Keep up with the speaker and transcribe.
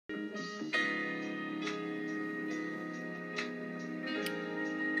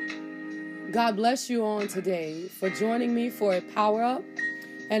God bless you on today for joining me for a power up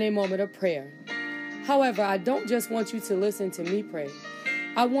and a moment of prayer. However, I don't just want you to listen to me pray.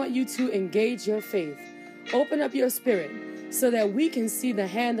 I want you to engage your faith. Open up your spirit so that we can see the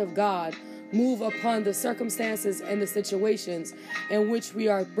hand of God move upon the circumstances and the situations in which we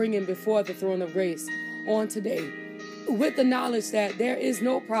are bringing before the throne of grace on today. With the knowledge that there is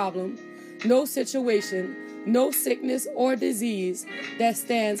no problem, no situation, no sickness or disease that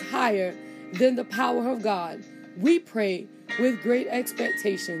stands higher than the power of God. We pray with great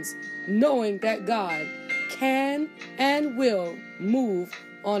expectations, knowing that God can and will move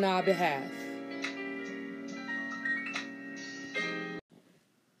on our behalf.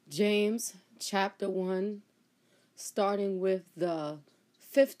 James chapter 1, starting with the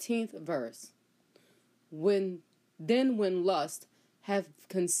 15th verse. When lust hath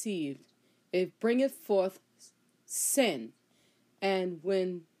conceived, it bringeth forth sin, and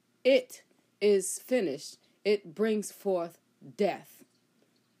when it is finished, it brings forth death.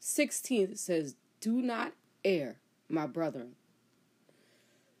 16th says, do not err, my brethren.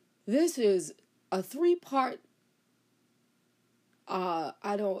 This is a three-part,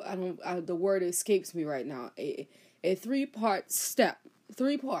 the word escapes me right now. A three-part step,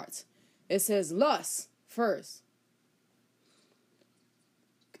 3 parts. It says lust first.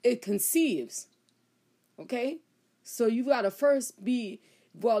 It conceives. Okay? So you got to first be,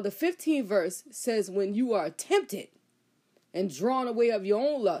 the 15th verse says when you are tempted and drawn away of your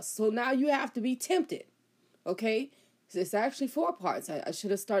own lust. So now you have to be tempted. Okay? It's actually 4 parts. I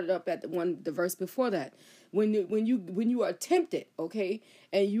should have started up at the verse before that. When you are tempted, okay,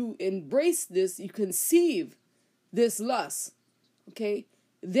 and you embrace this, you conceive this lust, okay.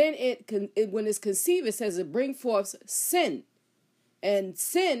 Then when it's conceived, it says it bring forth sin, and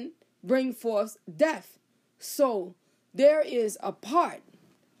sin bring forth death. So there is a part.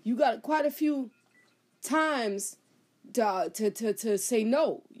 You got quite a few times to say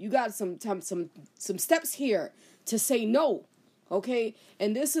no. You got some steps here to say no, okay?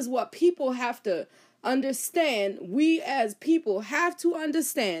 And this is what people have to understand. We as people have to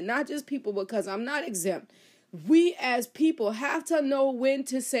understand, not just people, because I'm not exempt. We as people have to know when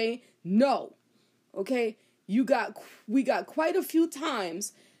to say no, okay? We got quite a few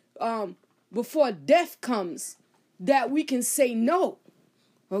times before death comes that we can say no,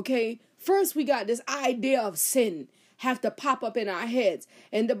 okay? First, we got this idea of sin have to pop up in our heads.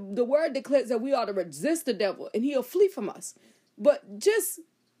 And the word declares that we ought to resist the devil and he'll flee from us. But just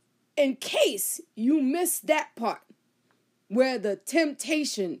in case you miss that part where the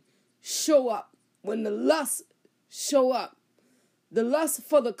temptation show up, when the lust show up, the lust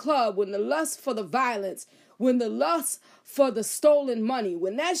for the club, when the lust for the violence, when the lust for the stolen money,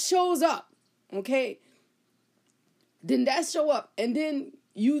 when that shows up, okay, then that show up, and then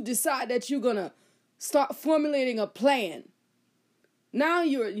you decide that you're gonna start formulating a plan. Now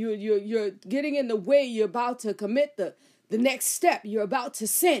you're getting in the way. You're about to commit the next step. You're about to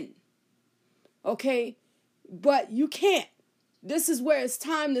sin. Okay? But you can't. This is where it's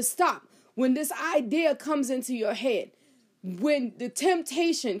time to stop. When this idea comes into your head, when the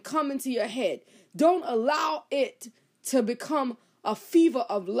temptation comes into your head, don't allow it to become a fever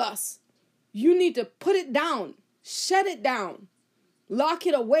of lust. You need to put it down. Shut it down. Lock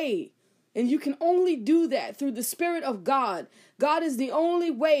it away. And you can only do that through the Spirit of God. God is the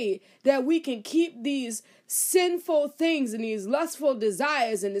only way that we can keep these sinful things and these lustful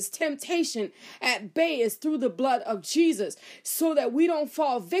desires and this temptation at bay is through the blood of Jesus, so that we don't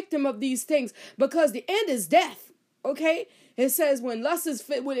fall victim of these things, because the end is death. Okay? It says when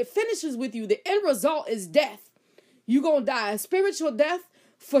it finishes with you, the end result is death. You're going to die a spiritual death,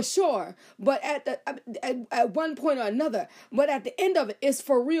 for sure, but at one point or another. But at the end of it, it's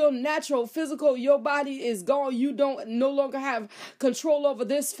for real, natural, physical. Your body is gone. You no longer have control over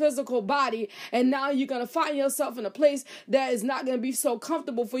this physical body, and now you're gonna find yourself in a place that is not gonna be so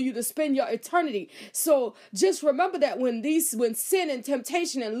comfortable for you to spend your eternity. So just remember that when sin and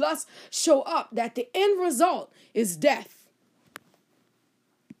temptation and lust show up, that the end result is death.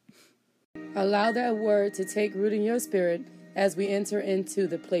 Allow that word to take root in your spirit as we enter into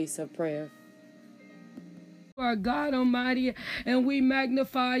the place of prayer. Our God Almighty, and we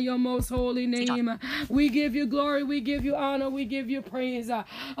magnify your most holy name. We give you glory, we give you honor, we give you praise.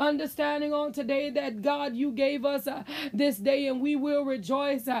 Understanding on today that God, you gave us this day, and we will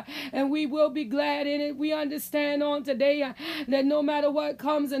rejoice and we will be glad in it. We understand on today that no matter what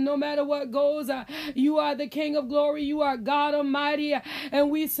comes and no matter what goes, you are the King of glory, you are God Almighty,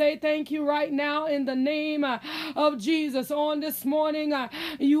 and we say thank you right now in the name of Jesus. On this morning,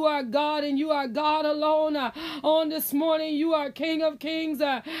 you are God and you are God alone. On this morning, you are King of kings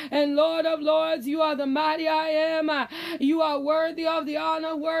and Lord of lords. You are the mighty I am. You are worthy of the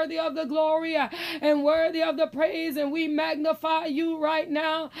honor, worthy of the glory, and worthy of the praise. And we magnify you right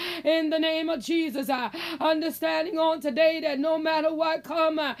now in the name of Jesus. Understanding on today that no matter what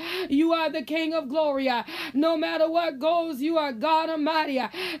come, you are the King of glory. No matter what goes, you are God Almighty.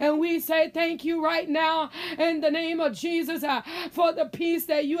 And we say thank you right now in the name of Jesus for the peace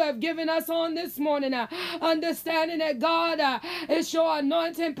that you have given us on this morning. Understanding that God is your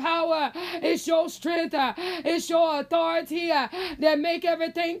anointing power, it's your strength, it's your authority that make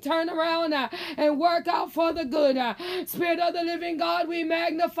everything turn around and work out for the good. Spirit of the living God, we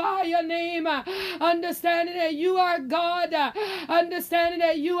magnify your name. Understanding that you are God, understanding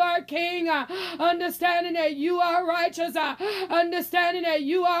that you are King, understanding that you are righteous, understanding that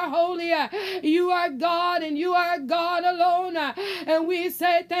you are holy, you are God and you are God alone. And we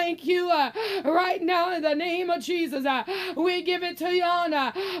say thank you right now in the name of Jesus. We give it to you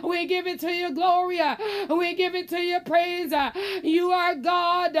honor, we give it to you glory, we give it to you praise. You are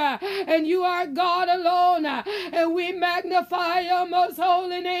God and you are God alone, and we magnify your most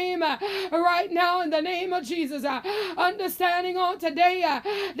holy name right now in the name of Jesus. Understanding on today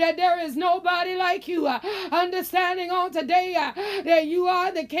that there is nobody like you. Understanding on today that you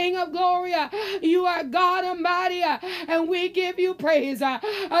are the King of glory. You are God Almighty, and we give you praise.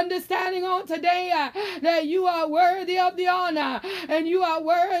 Understanding on today that you are worthy of the honor and you are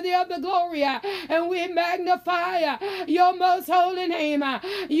worthy of the glory, and we magnify your most holy name.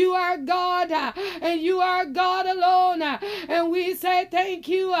 You are God and you are God alone, and we say thank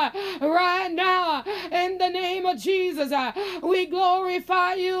you right now in the name of Jesus. We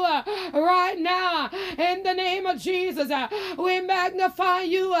glorify you right now in the name of Jesus. We magnify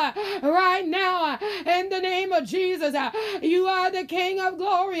you right now in the name of Jesus. You are the King of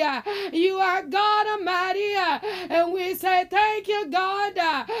glory. You are God Almighty, and we say thank you, God,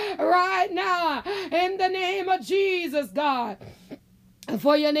 right now in the name of Jesus, God.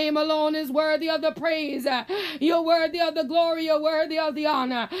 For your name alone is worthy of the praise. You're worthy of the glory. You're worthy of the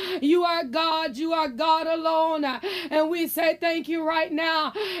honor. You are God. You are God alone. And we say thank you right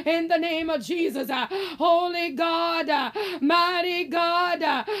now in the name of Jesus. Holy God, mighty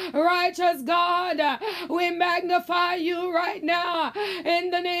God, righteous God, we magnify you right now in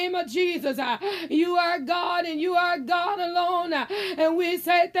the name of Jesus. You are God and you are God alone. And we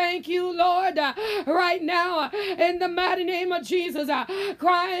say thank you, Lord, right now in the mighty name of Jesus.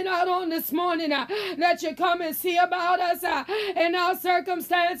 Crying out on this morning that you come and see about us in our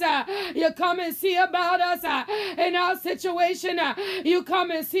circumstance. You come and see about us in our situation. You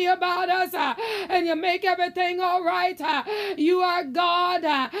come and see about us and you make everything all right. You are God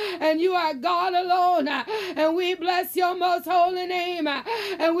and you are God alone, and we bless your most holy name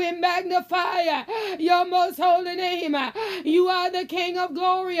and we magnify your most holy name. You are the King of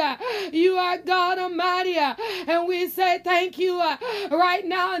glory. You are God Almighty, and we say thank you right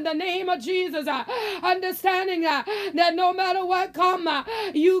now in the name of Jesus. Understanding that no matter what come,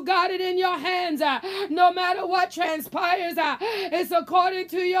 you got it in your hands. No matter what transpires, it's according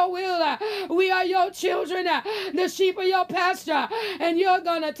to your will. We are your children, the sheep of your pasture, and you're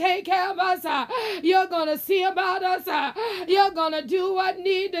going to take care of us. You're going to see about us. You're going to do what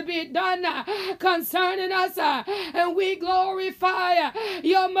need to be done concerning us, and we glorify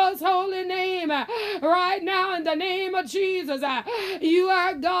your most holy name right now in the name of Jesus. You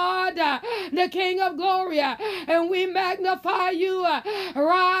are God, the King of glory, and we magnify you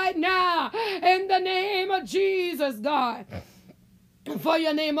right now in the name of Jesus, God. For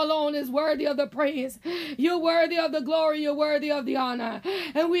your name alone is worthy of the praise. You're worthy of the glory. You're worthy of the honor.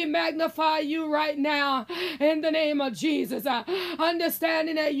 And we magnify you right now in the name of Jesus.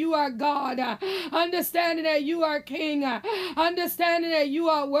 Understanding that you are God. Understanding that you are King. Understanding that you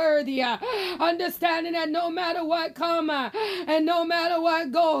are worthy. Understanding that no matter what come and no matter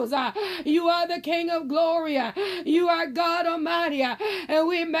what goes, you are the King of glory. You are God Almighty. And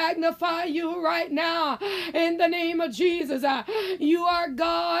we magnify you right now in the name of Jesus. You are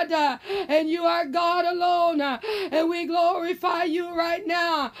God and you are God alone, and we glorify you right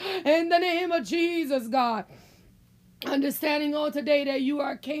now in the name of Jesus, God. Understanding on today that you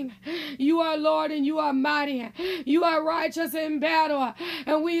are King, you are Lord, and you are mighty, you are righteous in battle,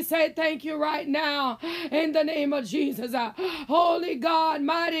 and we say thank you right now in the name of Jesus. Holy God,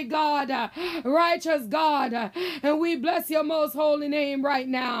 mighty God, righteous God, and we bless your most holy name right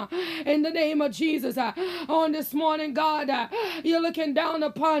now in the name of Jesus. On this morning, God, you're looking down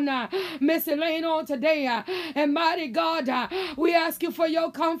upon Miss Elaine on today, and mighty God, we ask you for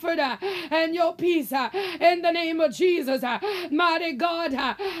your comfort and your peace in the name of Jesus. Jesus, mighty God,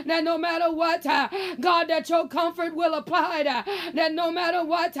 that no matter what, God, that your comfort will apply, that no matter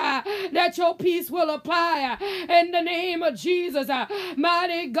what, that your peace will apply in the name of Jesus,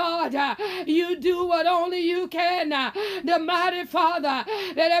 mighty God, you do what only you can, the mighty Father,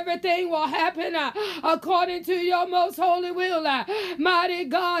 that everything will happen according to your most holy will, mighty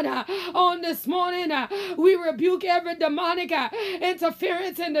God. On this morning, we rebuke every demonic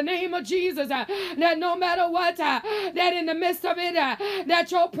interference in the name of Jesus, that no matter what, that in the midst of it,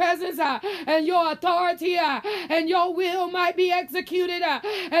 that your presence and your authority and your will might be executed,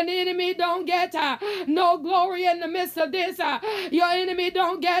 and the enemy don't get no glory in the midst of this. Your enemy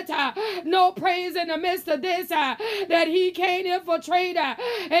don't get no praise in the midst of this, that he can't infiltrate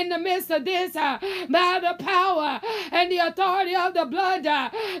in the midst of this by the power and the authority of the blood,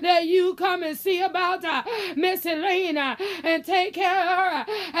 that you come and see about Miss Elaine and take care of her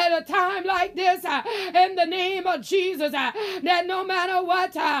at a time like this in the name of Jesus, that no matter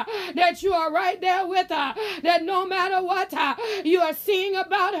what, that you are right there with her, that no matter what, you are seeing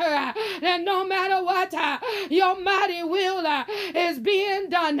about her, that no matter what, your mighty will is being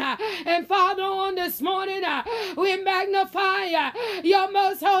done. And Father, on this morning, we magnify your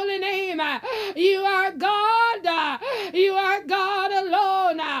most holy name. You are God. You are God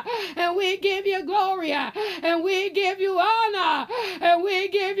alone. And we give you glory. And we give you honor. And we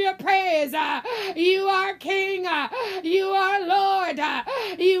give you praise. You are King. You are Lord.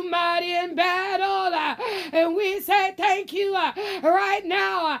 You mighty in battle. And we say thank you right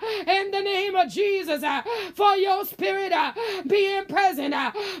now in the name of Jesus for your spirit being present,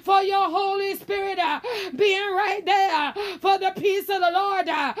 for your Holy Spirit being right there, for the peace of the Lord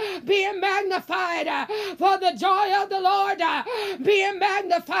being magnified, for the joy of the Lord being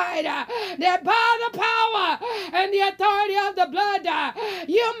magnified, that by the power and the authority of the blood,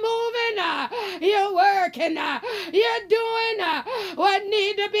 you're moving, you're working, you're doing what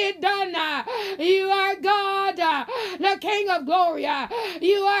need to be done. You are God, the King of glory.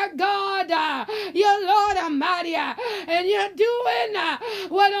 You are God, your Lord Almighty, and you're doing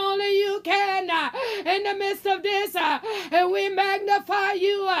what only you can in the midst of this, and we magnify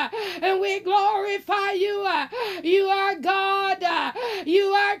you and we glorify you. You are God, you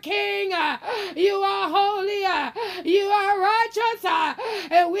are King, you are holy, you are righteous,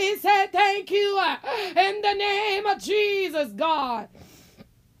 and we say thank you in the name of Jesus, God.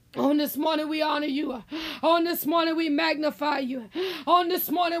 On this morning, we honor you. On this morning, we magnify you. On this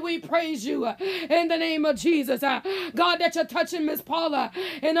morning, we praise you in the name of Jesus. God, that you're touching Miss Paula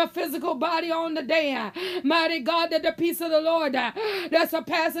in her physical body on the day. Mighty God, that the peace of the Lord that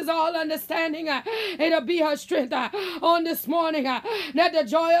surpasses all understanding, it'll be her strength on this morning. That the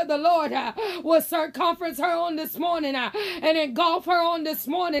joy of the Lord will circumference her on this morning and engulf her on this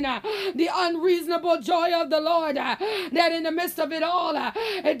morning. The unreasonable joy of the Lord, that in the midst of it all,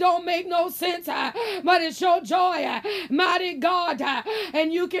 it don't make no sense, but it's your joy, mighty God,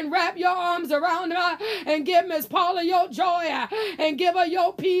 and you can wrap your arms around her and give Miss Paula your joy and give her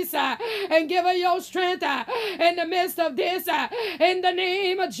your peace and give her your strength in the midst of this, in the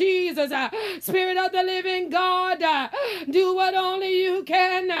name of Jesus. Spirit of the living God, do what only you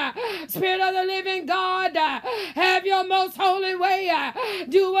can. Spirit of the living God, have your most holy way.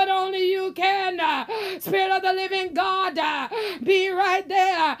 Do what only you can. Spirit of the living God, be right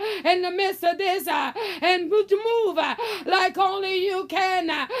there in the midst of this and move like only you can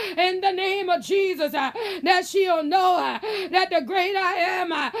in the name of Jesus, that she'll know that the great I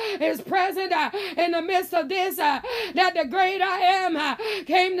am is present in the midst of this, that the great I am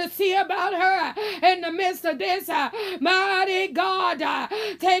came to see about her in the midst of this. Mighty God,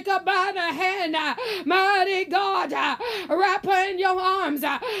 take her by the hand. Mighty God, wrap her in your arms.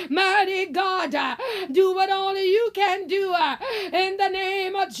 Mighty God, do what only you can do in the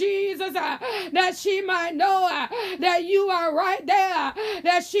name of Jesus, that she might know that you are right there,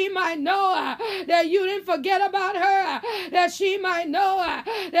 that she might know that you didn't forget about her, that she might know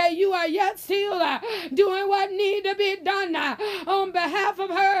that you are yet still doing what need to be done on behalf of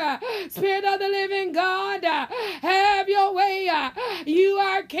her. Spirit of the living God, have your way. You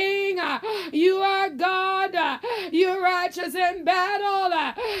are King, you are God, you're righteous in battle,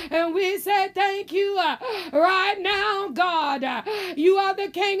 and we say thank you right now, God. You are the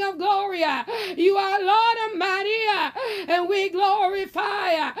King of glory. You are Lord Almighty, and we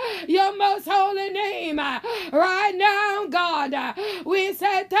glorify your most holy name right now, God. We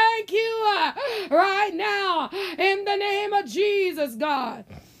say thank you right now in the name of Jesus, God.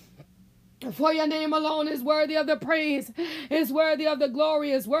 For your name alone is worthy of the praise, is worthy of the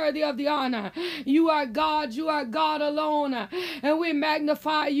glory, is worthy of the honor. You are God alone. And we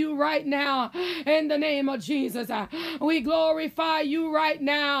magnify you right now in the name of Jesus. We glorify you right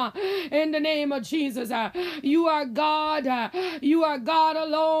now in the name of Jesus. You are God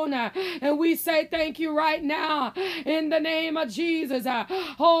alone. And we say thank you right now in the name of Jesus.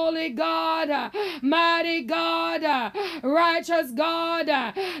 Holy God, mighty God, righteous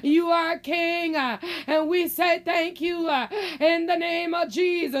God, you are King, and we say thank you in the name of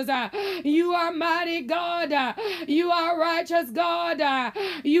Jesus. You are mighty God, you are righteous God,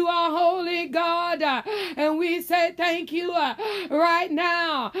 you are holy God, and we say thank you right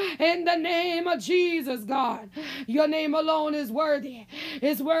now in the name of Jesus, God. Your name alone is worthy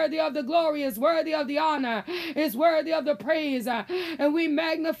of the glory, is worthy of the honor, is worthy of the praise, and we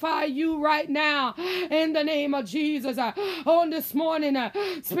magnify you right now in the name of Jesus. On this morning,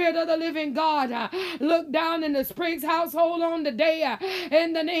 Spirit of the living God, look down in the Spriggs household on the day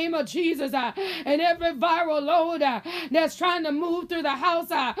in the name of Jesus, and every viral load that's trying to move through the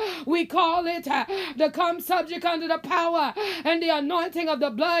house, we call it to come subject under the power and the anointing of the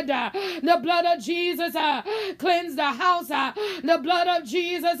blood of Jesus. Cleanse the house, the blood of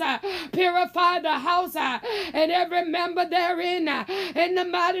Jesus purify the house and every member therein in the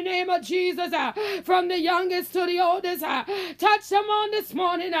mighty name of Jesus, from the youngest to the oldest. Touch them on this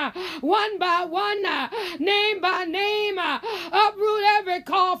morning, one by one, name by name. Uproot every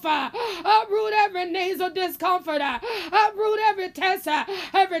cough, uproot every nasal discomfort, uproot every test,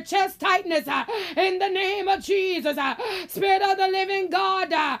 every chest tightness in the name of Jesus. Spirit of the living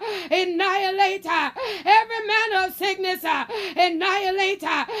God, annihilate every manner of sickness, annihilate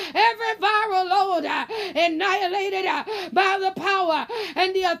every viral load, annihilated by the power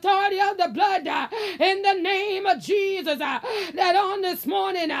and the authority of the blood in the name of Jesus. That on this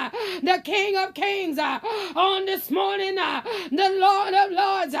morning, the King of Kings, on this morning, the Lord of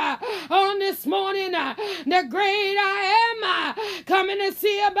Lords, on this morning, the great I am, coming to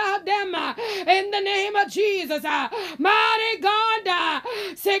see about them in the name of Jesus. Mighty God,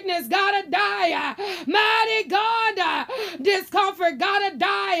 sickness gotta die. Mighty God, discomfort gotta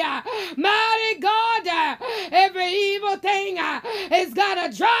die. Mighty God, every evil thing is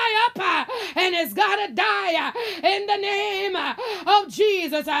gotta dry up and it's gotta die in the name of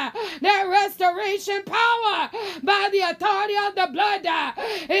Jesus. That restoration power by the authority of the blood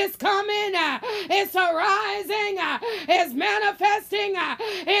is coming, it's arising, it's manifesting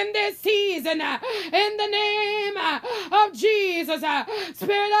in this season in the name of Jesus.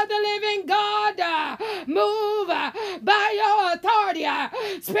 Spirit of the living God, move by your authority.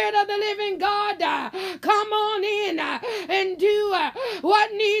 Spirit of the living God, come on in and do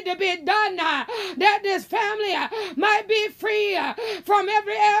what need to be done, that this family might be free from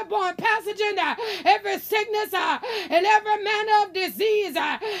every airborne pathogen, every sickness, and every manner of disease.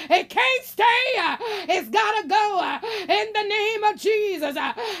 It can't stay. It's got to go in the name of Jesus.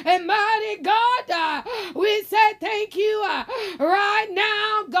 And mighty God, we say thank you right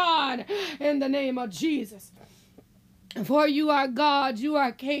now, God, in the name of Jesus. For you are God, you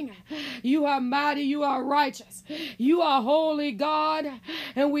are King, you are mighty, you are righteous, you are holy God,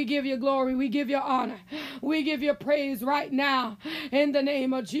 and we give you glory, we give you honor, we give you praise right now in the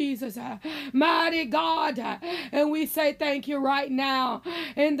name of Jesus. Mighty God, and we say thank you right now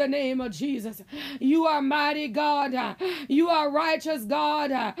in the name of Jesus. You are mighty God, you are righteous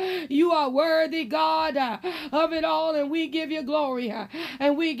God, you are worthy God of it all, and we give you glory,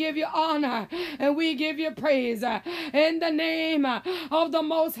 and we give you honor, and we give you praise in the name of the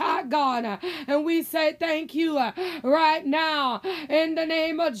Most High God. And we say thank you right now in the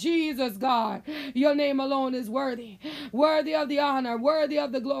name of Jesus, God. Your name alone is worthy of the honor, worthy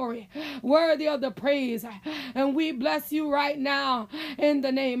of the glory, worthy of the praise. And we bless you right now in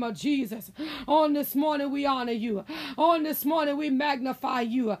the name of Jesus. On this morning we honor you. On this morning we magnify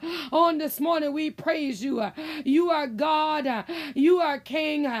you. On this morning we praise you. You are God. You are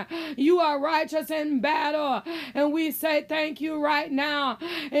King. You are righteous in battle. And we say thank you right now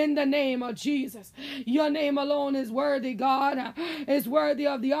in the name of Jesus. Your name alone is worthy, God. Is worthy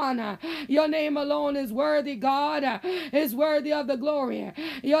of the honor. Your name alone is worthy, God. Is worthy of the glory.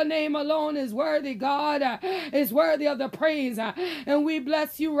 Your name alone is worthy, God. Is worthy of the praise. And we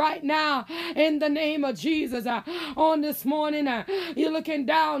bless you right now in the name of Jesus. On this morning, you're looking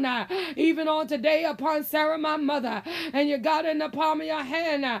down even on today upon Sarah, my mother, and you got it in the palm of your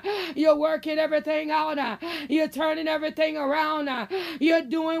hand. You're working everything out. You're turning turning everything around. You're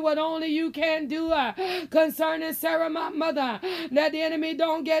doing what only you can do concerning Sarah, my mother, that the enemy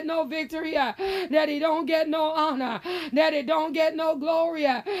don't get no victory, that he don't get no honor, that he don't get no glory,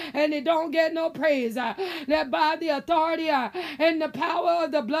 and he don't get no praise, that by the authority and the power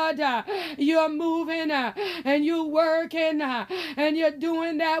of the blood, you're moving and you're working and you're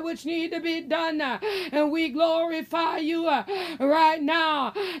doing that which need to be done, and we glorify you right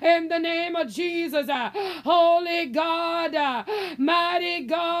now in the name of Jesus. Holy God, mighty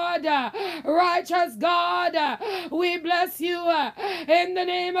God, righteous God, we bless you in the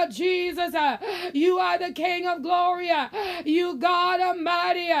name of Jesus. You are the King of glory, you God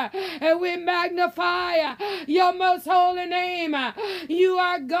Almighty, and we magnify your most holy name. You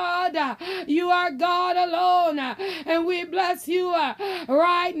are God, you are God alone, and we bless you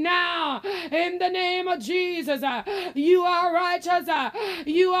right now in the name of Jesus. You are righteous,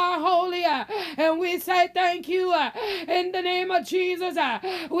 you are holy, and we say thank you in the name of Jesus.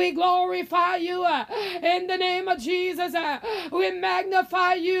 We glorify you in the name of Jesus. We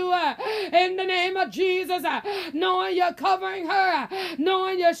magnify you in the name of Jesus, knowing you're covering her,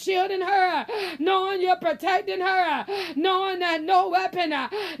 knowing you're shielding her, knowing you're protecting her, knowing that no weapon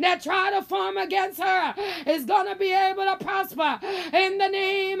that try to form against her is going to be able to prosper in the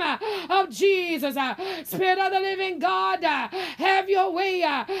name of Jesus. Spirit of the living God, have your way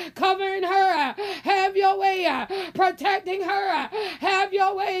covering her, have your way protecting her, have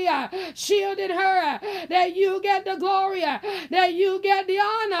your way shielding her, that you get the glory, that you get the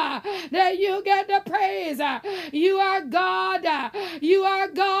honor, that you get the praise. You are God, you are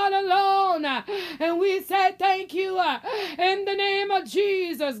God alone, and we say thank you in the name of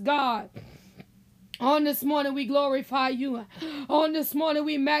Jesus, God. On this morning, we glorify you. On this morning,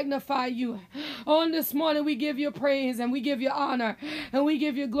 we magnify you. On this morning, we give you praise and we give you honor and we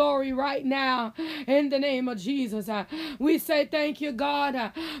give you glory right now in the name of Jesus. We say thank you,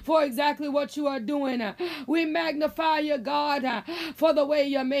 God, for exactly what you are doing. We magnify you, God, for the way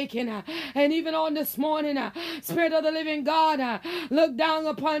you're making. And even on this morning, Spirit of the living God, look down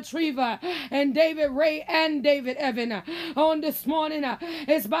upon Treva and David Ray and David Evan. On this morning,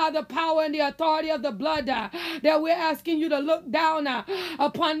 it's by the power and the authority of the blood that we're asking you to look down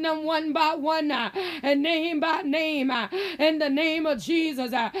upon them one by one and name by name in the name of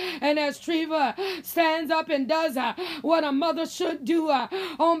Jesus. And as Treva stands up and does what a mother should do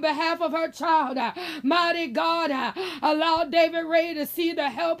on behalf of her child, mighty God, allow David Ray to see the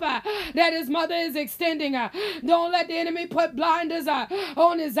help that his mother is extending. Don't let the enemy put blinders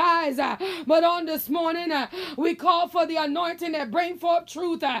on his eyes, but on this morning we call for the anointing that bring forth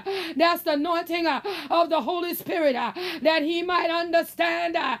truth. That's the anointing of the Holy Spirit, that he might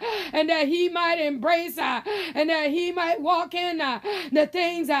understand and that he might embrace and that he might walk in the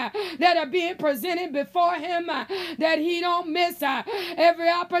things that are being presented before him, that he don't miss every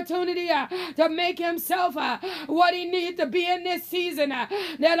opportunity to make himself what he needs to be in this season,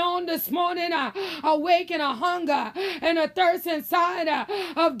 that on this morning awaken a hunger and a thirst inside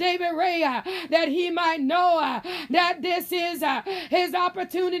of David Ray, that he might know that this is his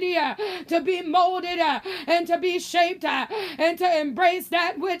opportunity to be molded and to be shaped and to embrace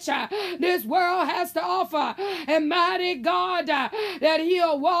that which this world has to offer. And mighty God, that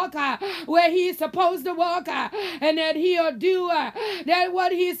he'll walk where he's supposed to walk, and that he'll do that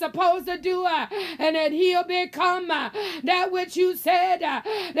what he's supposed to do, and that he'll become that which you said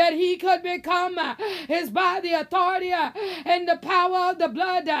that he could become, is by the authority and the power of the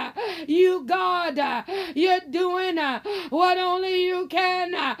blood. You, God, you're doing what only you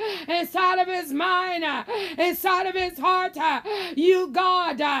can inside of his mind, inside of his heart. You,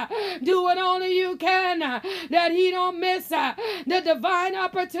 God, do what only you can, that he don't miss the divine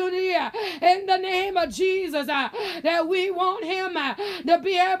opportunity in the name of Jesus, that we want him to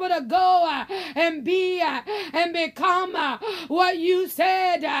be able to go and be and become what you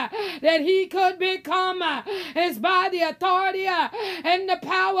said that he could become, is by the authority and the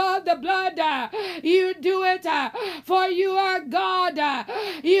power of the blood. You do it, for you are God.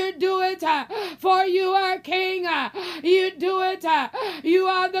 You do it, for you are King. You do it, you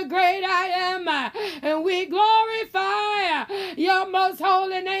are the great I am, and we glorify your most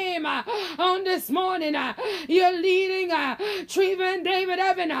holy name on this morning. You're leading Treva and David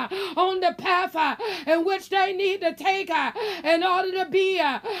Evan on the path in which they need to take in order to be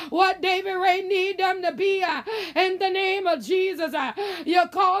what David Ray need them to be in the name of Jesus. You're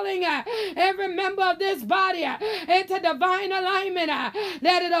calling every member of this body into divine alignment,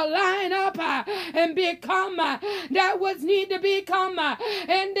 that it'll line up and become that which need to become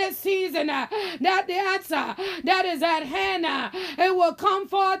in this season, that the answer that is at hand, it will come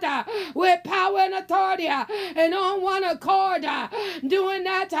forth with power and authority and on one accord, doing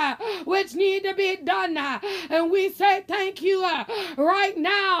that which need to be done. And we say thank you right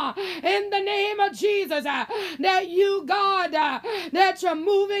now in the name of Jesus, that you, God, that you're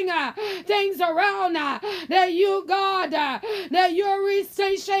moving things around, that you, God, that you're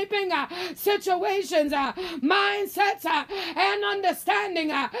reshaping situations, mindsets, and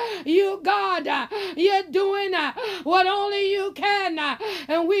understanding. You, God, you're doing what only you can.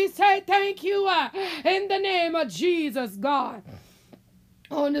 And we say thank you in the name of Jesus, God.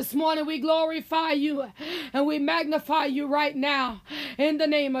 On this morning, we glorify you and we magnify you right now in the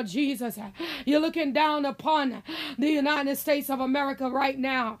name of Jesus. You're looking down upon the United States of America right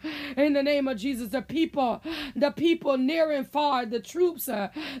now in the name of Jesus. The people near and far, the troops,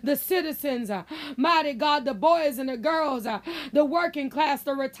 the citizens, mighty God, the boys and the girls, the working class,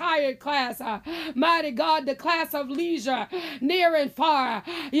 the retired class, mighty God, the class of leisure, near and far.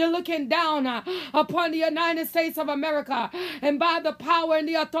 You're looking down upon the United States of America, and by the power and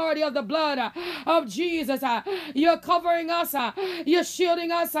the authority of the blood of Jesus, you're covering us, you're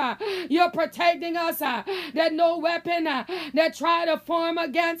shielding us, you're protecting us, that no weapon that try to form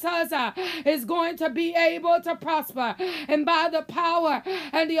against us is going to be able to prosper. And by the power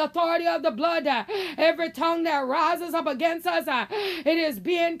and the authority of the blood, every tongue that rises up against us, it is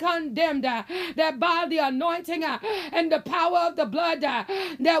being condemned. That by the anointing and the power of the blood,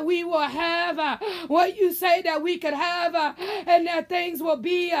 that we will have what you say that we could have, and that things will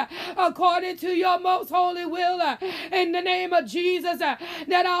be according to your most holy will, in the name of Jesus,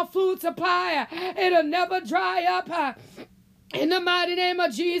 that our food supply, it'll never dry up. In the mighty name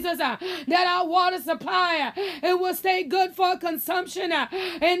of Jesus, that our water supply, it will stay good for consumption.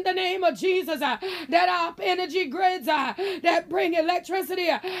 In the name of Jesus, that our energy grids that bring electricity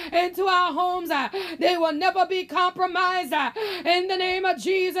into our homes, they will never be compromised. In the name of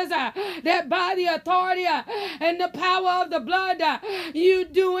Jesus, that by the authority and the power of the blood, you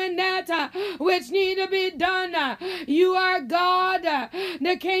doing that which need to be done. You are God,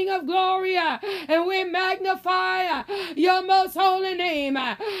 the King of glory, and we magnify your most holy name.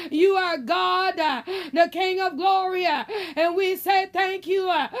 You are God, the King of glory, and we say thank you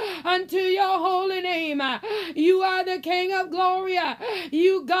unto your holy name. You are the King of glory,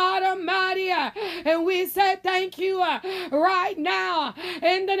 you God Almighty, and we say thank you right now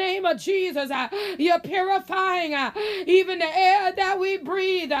in the name of Jesus. You're purifying even the air that we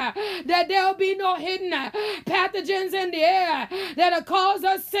breathe, that there'll be no hidden pathogens in the air that'll cause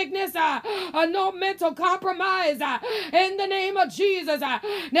us sickness or no mental compromise. In the name of Jesus,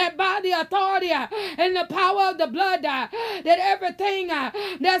 that by the authority and the power of the blood, that everything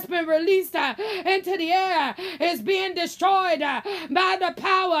that's been released into the air is being destroyed by the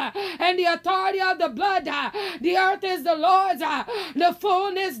power and the authority of the blood. The earth is the Lord's, the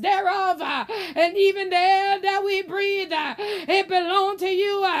fullness thereof, and even the air that we breathe, it belongs to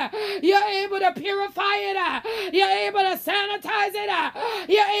you. You're able to purify it. You're able to sanitize it.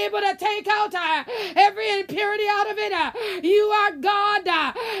 You're able to take out every impurity out of it. You are God.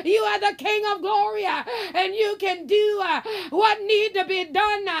 You are the King of glory, and you can do what need to be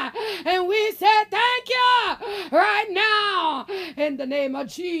done. And we say thank you right now in the name of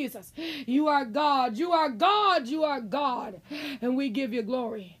Jesus. You are God. You are God. You are God. And we give you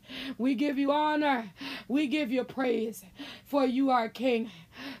glory. We give you honor. We give you praise. For you are King.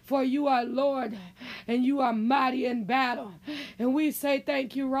 For you are Lord, and you are mighty in battle. And we say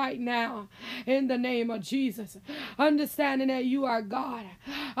thank you right now in the name of Jesus. Understanding that you are God.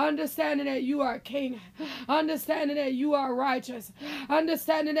 Understanding that you are King. Understanding that you are righteous.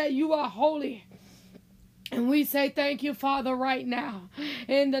 Understanding that you are holy. And we say thank you, Father, right now,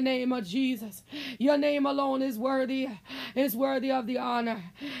 in the name of Jesus. Your name alone is worthy of the honor,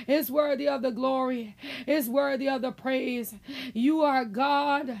 is worthy of the glory, is worthy of the praise. You are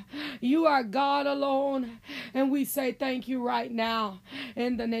God alone. And we say thank you right now,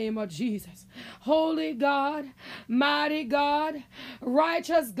 in the name of Jesus. Holy God, mighty God,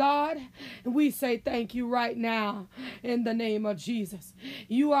 righteous God, we say thank you right now, in the name of Jesus.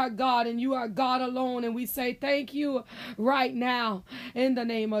 You are God, and you are God alone, and we say thank you right now in the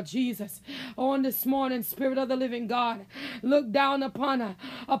name of Jesus. On this morning, Spirit of the living God, look down upon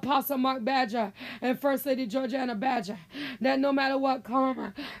Apostle Mark Badger and First Lady Georgiana Badger, that no matter what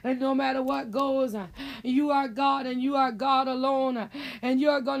comes and no matter what goes, You are God and you are God alone. And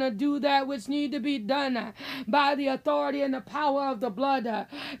you're going to do that which need to be done by the authority and the power of the blood.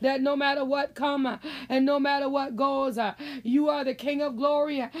 That no matter what come and no matter what goes, you are the King of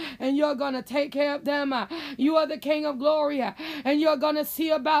glory and you're going to take care of them. You are the King of glory and you're going to see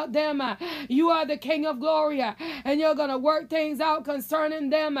about them. You are the King of glory and you're going to work things out concerning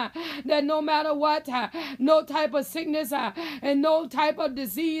them. That no matter what, no type of sickness and no type of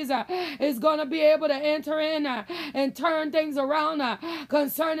disease is going to be able to enter in and turn things around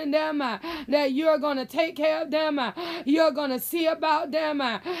concerning them. That you're going to take care of them. You're going to see about them.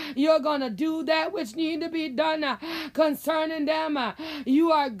 You're going to do that which need to be done concerning them.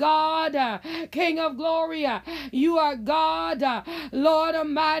 You are God, King of glory. You are God, Lord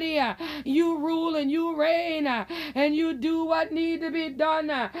Almighty. You rule and you reign and you do what need to be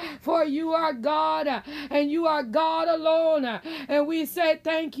done. For you are God and you are God alone. And we say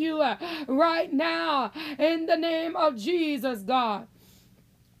thank you right now in the name of Jesus, God.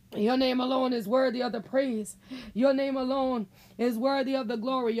 Your name alone is worthy of the praise. Your name alone is worthy of the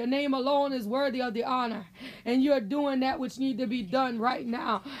glory. Your name alone is worthy of the honor. And you're doing that which need to be done right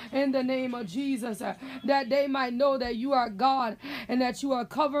now in the name of Jesus. That they might know that you are God and that you are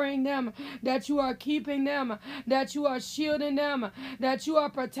covering them, that you are keeping them, that you are shielding them, that you are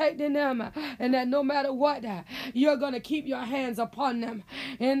protecting them, and that no matter what, you're going to keep your hands upon them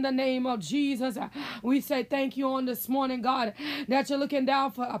in the name of Jesus. We say thank you on this morning, God, that you're looking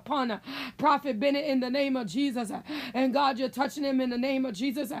down upon Prophet Bennett in the name of Jesus. And God, you're touching him in the name of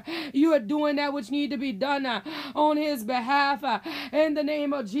Jesus. You are doing that which need to be done on his behalf in the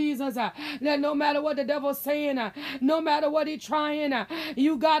name of Jesus. That no matter what the devil's saying, no matter what he's trying,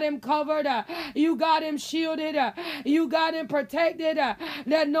 you got him covered. You got him shielded. You got him protected.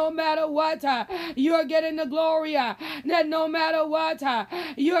 That no matter what, you're getting the glory. That no matter what,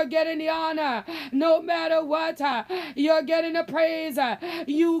 you're getting the honor. No matter what, you're getting the praise.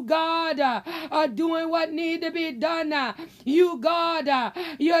 You, God, are doing what need to be done. You, God,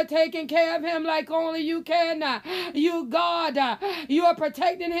 you're taking care of him like only you can. You, God, you are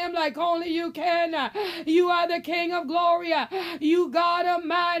protecting him like only you can. You are the King of glory. You, God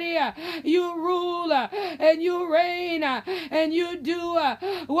Almighty, you rule and you reign and you do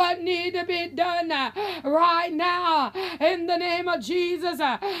what need to be done right now. In the name of Jesus,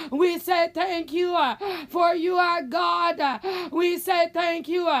 we say thank you for you are God. We say thank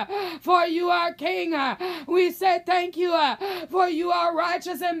you for you are King. We say thank you for you are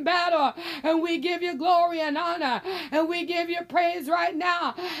righteous in battle. And we give you glory and honor. And we give you praise right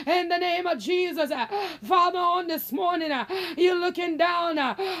now. In the name of Jesus. Father, on this morning, you're looking down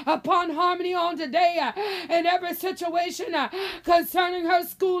upon Harmony on today in every situation concerning her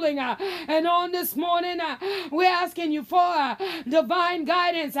schooling. And on this morning, we're asking you for divine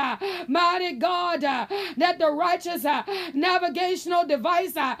guidance. Mighty God, that the righteous navigational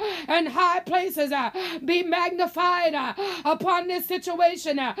device and high places be magnified upon this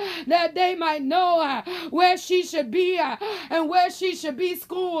situation, that they might know where she should be and where she should be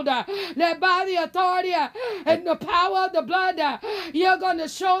schooled, that by the authority and the power of the blood, you're going to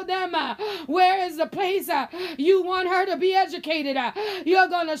show them where is the place you want her to be educated. You're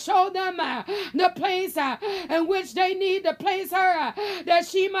going to show them the place in which they need to place her, that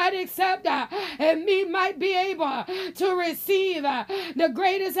she might accept and me might be able to receive the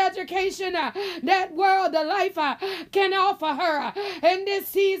greatest education that world, the life can offer her in this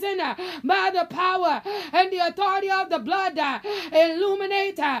season. By the power and the authority of the blood,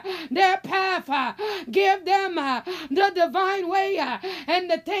 illuminate their path, give them the divine way and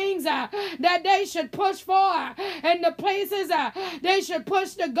the things that they should push for and the places they should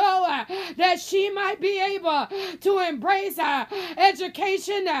push to go, that she might be able to embrace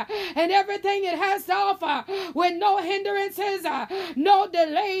education and everything it has to offer with no hindrances, no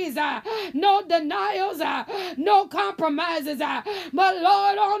delays, no denials, no compromises. But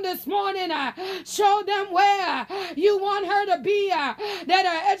Lord, on this morning, show them where you want her to be, that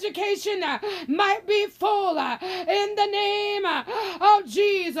her education might be full in the name of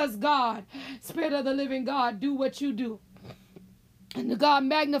Jesus, God. Spirit of the living God, do what you do. And God,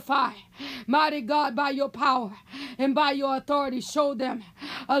 magnify, mighty God, by your power and by your authority. Show them,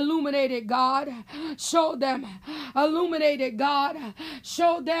 illuminated God. Show them, illuminated God.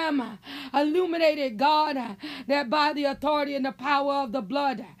 Show them, illuminated God, that by the authority and the power of the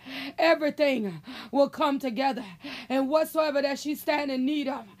blood, everything will come together And whatsoever that she stand in need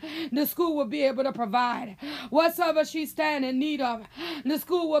of, the school will be able to provide. Whatsoever she stand in need of, the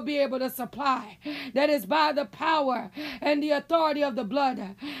school will be able to supply. That is by the power and the authority of the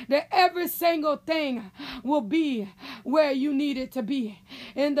blood, that every single thing will be where you need it to be.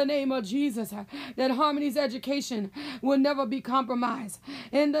 In the name of Jesus, that Harmony's education will never be compromised.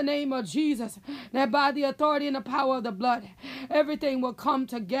 In the name of Jesus, that by the authority and the power of the blood, everything will come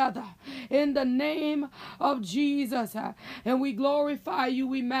together. In the name of Jesus, and we glorify you,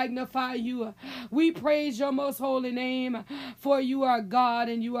 we magnify you, we praise your most holy name, for you are God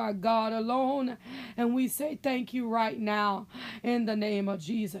and you are God alone. And we say thank you right now in the name of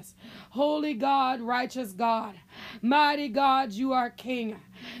Jesus. Holy God, righteous God, mighty God, you are King.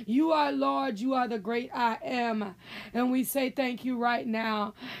 You are Lord, you are the great I am. And we say thank you right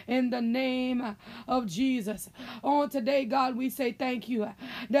now in the name of Jesus. On today, God, we say thank you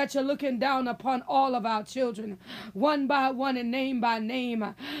that you're looking down upon all of our children, one by one and name by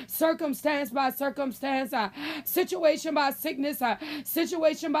name, circumstance by circumstance, situation by sickness,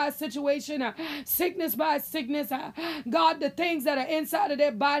 situation by situation, sickness by sickness. God, the things that are inside of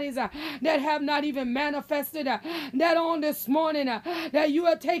their bodies that have not even manifested, that on this morning that you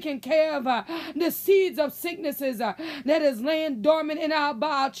are taking care of the seeds of sicknesses that is laying dormant in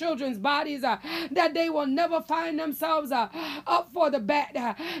our children's bodies, that they will never find themselves up for the bat,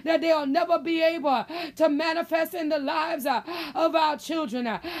 that they'll never be able to manifest in the lives of our children,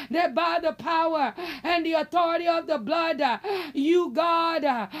 that by the power and the authority of the blood, you, God,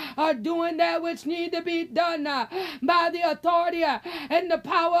 are doing that which need to be done by the authority and the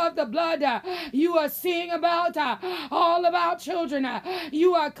power of the blood. You are seeing about all of our children.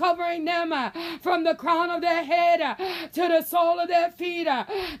 You are covering them from the crown of their head to the sole of their feet,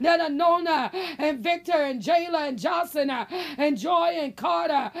 that are Nona and Victor and Jayla and Jocelyn and Joy and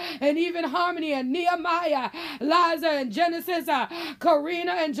Carter and even Harmony and Nehemiah, Liza and Genesis,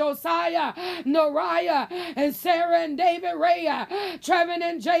 Karina and Josiah, Nariah and Sarah and David Ray, Trevin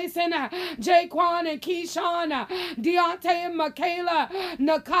and Jason, Jaquan and Keyshawn, Deontay and Michaela,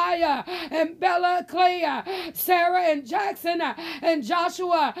 Nakaya and Bella Clay, Sarah and Jackson and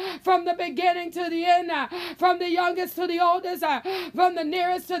Joshua, from the beginning to the end, from the youngest to the oldest, from the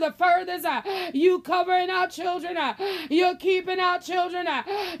nearest to the furthest. You covering our children, you're keeping our children,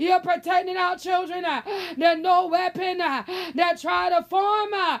 you're protecting our children. There's no weapon that try to form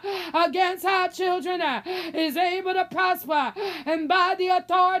against our children is able to prosper. And by the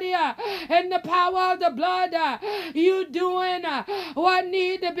authority and the power of the blood, you doing what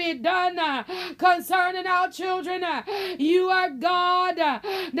need to be done concerning our children. You are God,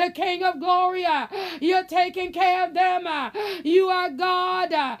 the King of glory. You're taking care of them. You are God,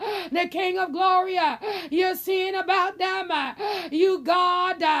 the King of glory. You're seeing about them. You,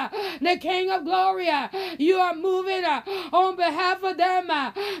 God, the King of glory. You are moving on behalf of them.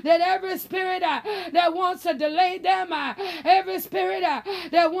 That every spirit that wants to delay them, every spirit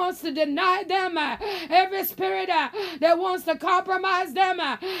that wants to deny them, every spirit that wants to compromise them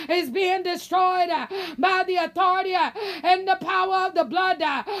is being destroyed by the authority and the power of the blood.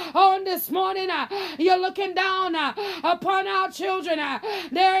 On this morning, you're looking down upon our children.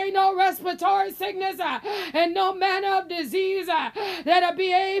 There ain't no respiratory sickness and no manner of disease that'll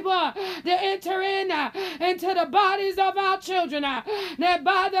be able to enter into the bodies of our children. That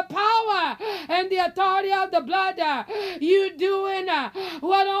by the power and the authority of the blood, you doing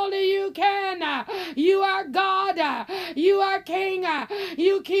what only you can. You are God. You are King.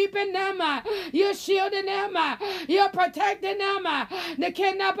 You keeping them. You're shielding them. You're protecting them. The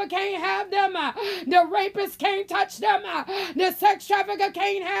kidnapper can't have them. The rapist can't touch them. The sex trafficker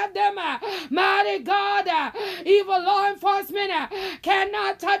can't have them. Mighty God, evil law enforcement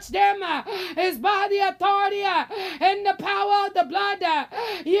cannot touch them. It's by the authority and the power of the blood.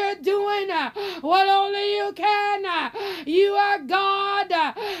 You're doing what only you can. You are God,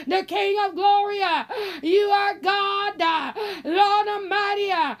 the King of glory. You are God, Lord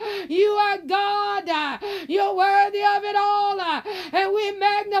Almighty. You are God. You're worthy of it all. And we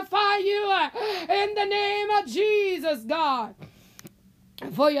magnify you in the name of Jesus, God.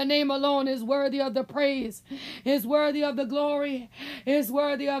 For your name alone is worthy of the praise, is worthy of the glory, is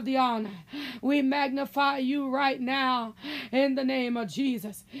worthy of the honor. We magnify you right now in the name of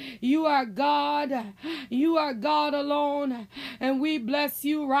Jesus. You are God. You are God alone. And we bless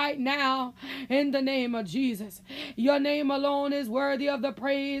you right now in the name of Jesus. Your name alone is worthy of the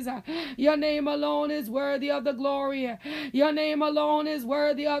praise. Your name alone is worthy of the glory. Your name alone is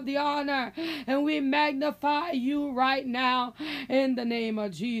worthy of the honor. And we magnify you right now in the name name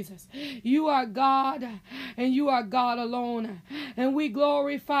of Jesus. You are God, and you are God alone. And we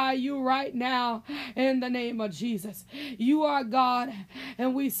glorify you right now in the name of Jesus. You are God,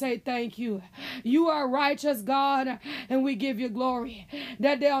 and we say thank you. You are righteous, God, and we give you glory.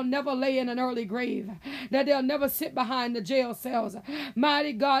 That they'll never lay in an early grave, that they'll never sit behind the jail cells.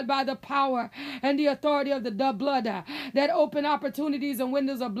 Mighty God, by the power and the authority of the blood that open opportunities and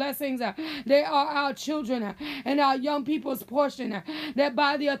windows of blessings, they are our children and our young people's portion. That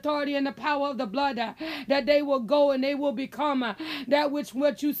by the authority and the power of the blood, that they will go and they will become that which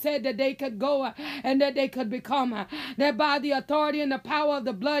what you said that they could go and that they could become. That by the authority and the power of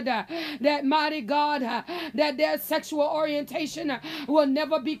the blood, that mighty God, that their sexual orientation will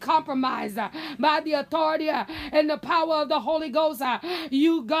never be compromised. By the authority and the power of the Holy Ghost,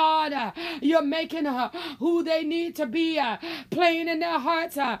 you God, you're making who they need to be, playing in their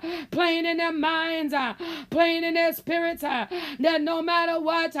hearts, playing in their minds, playing in their spirits, that no matter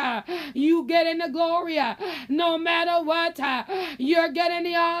what, you get in the glory. No matter what, you're getting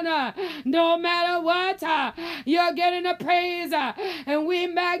the honor. No matter what, you're getting the praise. And we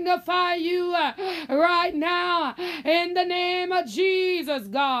magnify you right now in the name of Jesus,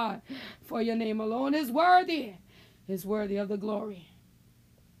 God. For your name alone is worthy of the glory.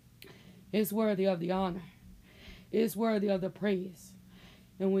 It's worthy of the honor. It's worthy of the praise.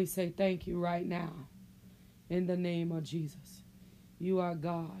 And we say thank you right now in the name of Jesus. You are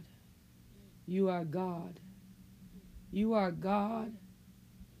God. You are God. You are God.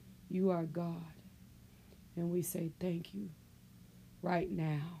 You are God. And we say thank you right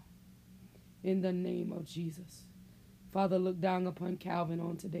now in the name of Jesus. Father, look down upon Calvin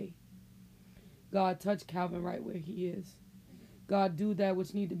on today. God, touch Calvin right where he is. God, do that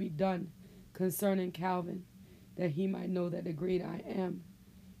which need to be done concerning Calvin, that he might know that the great I am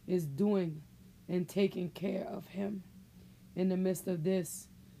is doing and taking care of him. In the midst of this,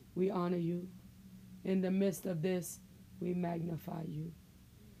 we honor you. In the midst of this, we magnify you.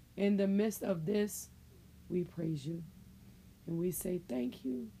 In the midst of this, we praise you. And we say thank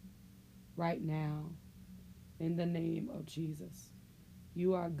you right now in the name of Jesus.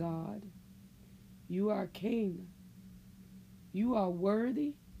 You are God. You are King. You are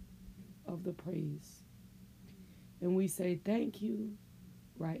worthy of the praise. And we say thank you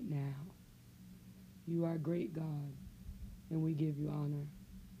right now. You are great God, and we give you honor.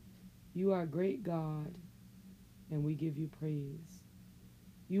 You are great God, and we give you praise.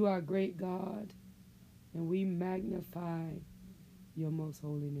 You are great God, and we magnify your most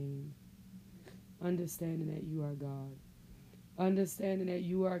holy name. Understanding that you are God. Understanding that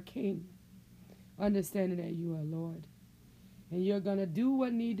you are King. Understanding that you are Lord. And you're going to do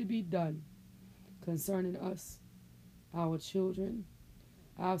what need to be done concerning us, our children,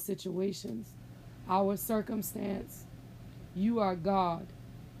 our situations, our circumstance. You are God,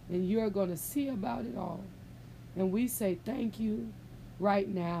 and you're going to see about it all. And we say thank you right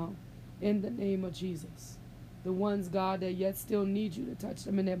now in the name of Jesus. The ones, God, that yet still need you to touch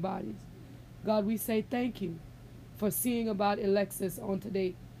them in their bodies. God, we say thank you for seeing about Alexis on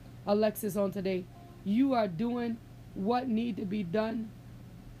today. Alexis on today. You are doing what need to be done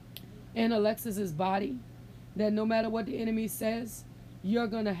in Alexis's body, that no matter what the enemy says, you're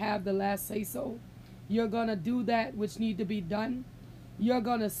going to have the last say so. You're going to do that which need to be done. You're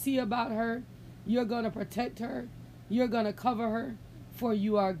going to see about her. You're going to protect her. You're going to cover her, for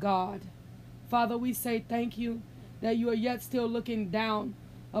you are God. Father, we say thank you that you are yet still looking down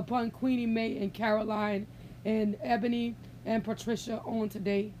upon Queenie Mae and Caroline and Ebony and Patricia on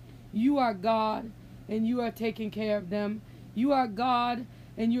today. You are God, and you are taking care of them. You are God,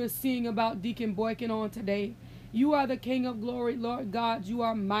 and you are seeing about Deacon Boykin on today. You are the King of glory, Lord God. You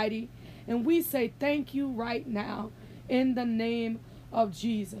are mighty. And we say thank you right now in the name of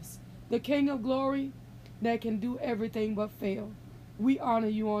Jesus, the King of glory that can do everything but fail. We honor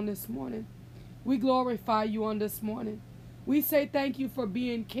you on this morning. We glorify you on this morning. We say thank you for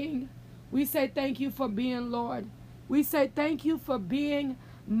being King. We say thank you for being Lord. We say thank you for being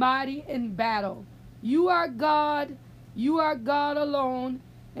mighty in battle. You are God. You are God alone.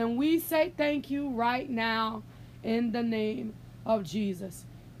 And we say thank you right now in the name of Jesus.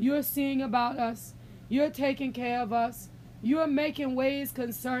 You're seeing about us. You're taking care of us. You're making ways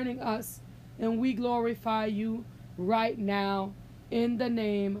concerning us. And we glorify you right now in the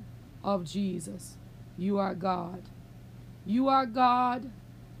name of Jesus. You are God. You are God.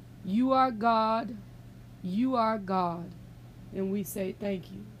 You are God. You are God. And we say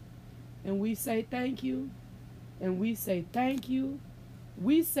thank you. And we say thank you. And we say thank you.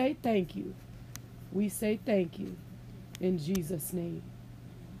 We say thank you. We say thank you. In Jesus' name.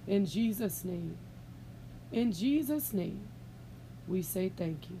 In Jesus' name. In Jesus' name. We say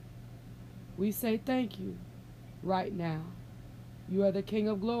thank you. We say thank you right now. You are the King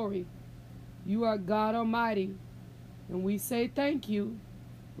of glory. You are God Almighty. And we say thank you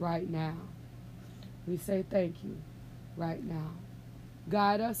right now. We say thank you right now.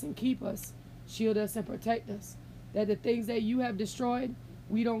 Guide us and keep us. Shield us and protect us. That the things that you have destroyed,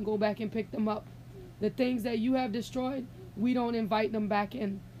 we don't go back and pick them up. The things that you have destroyed, we don't invite them back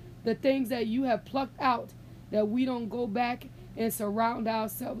in. The things that you have plucked out, that we don't go back and surround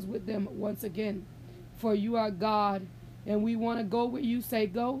ourselves with them once again. For you are God, and we want to go where you say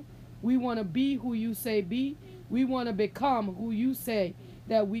go. We want to be who you say be. We want to become who you say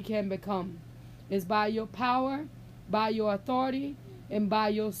that we can become. It's by your power, by your authority, and by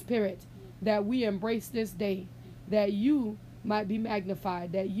your spirit that we embrace this day, that you might be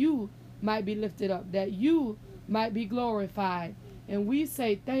magnified, that you might be lifted up, that you might be glorified. And we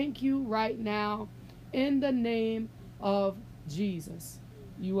say thank you right now in the name of Jesus.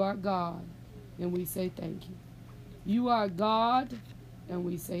 You are God, and we say thank you. You are God, and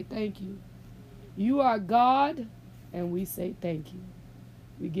we say thank you. You are God, and we say thank you.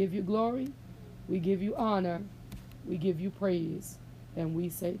 We give you glory, we give you honor, we give you praise, and we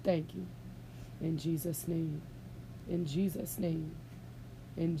say thank you. In Jesus' name, in Jesus' name,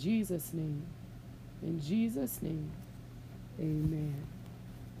 in Jesus' name, in Jesus' name, amen.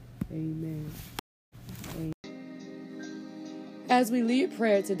 Amen. Amen. As we lead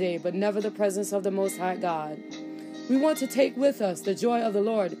prayer today, but never the presence of the Most High God, we want to take with us the joy of the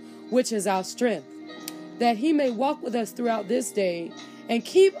Lord, which is our strength, that he may walk with us throughout this day and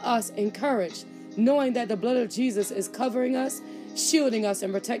keep us encouraged, knowing that the blood of Jesus is covering us, shielding us,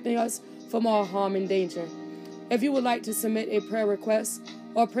 and protecting us from all harm and danger. If you would like to submit a prayer request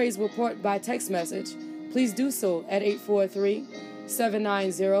or praise report by text message, please do so at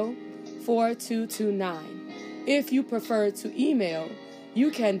 843-790-4229. If you prefer to email,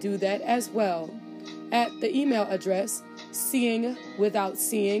 you can do that as well at the email address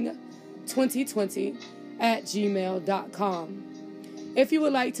seeingwithoutseeing2020@gmail.com. If you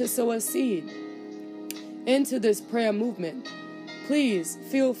would like to sow a seed into this prayer movement, please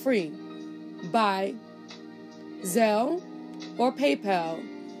feel free by Zelle or PayPal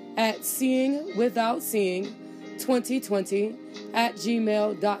at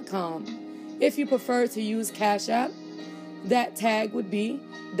seeingwithoutseeing2020@gmail.com. If you prefer to use Cash App, that tag would be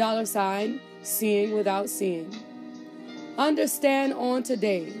 $Seeing Without Seeing. Understand on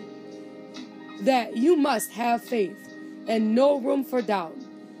today that you must have faith and no room for doubt.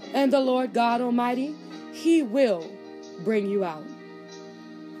 And the Lord God Almighty, he will bring you out.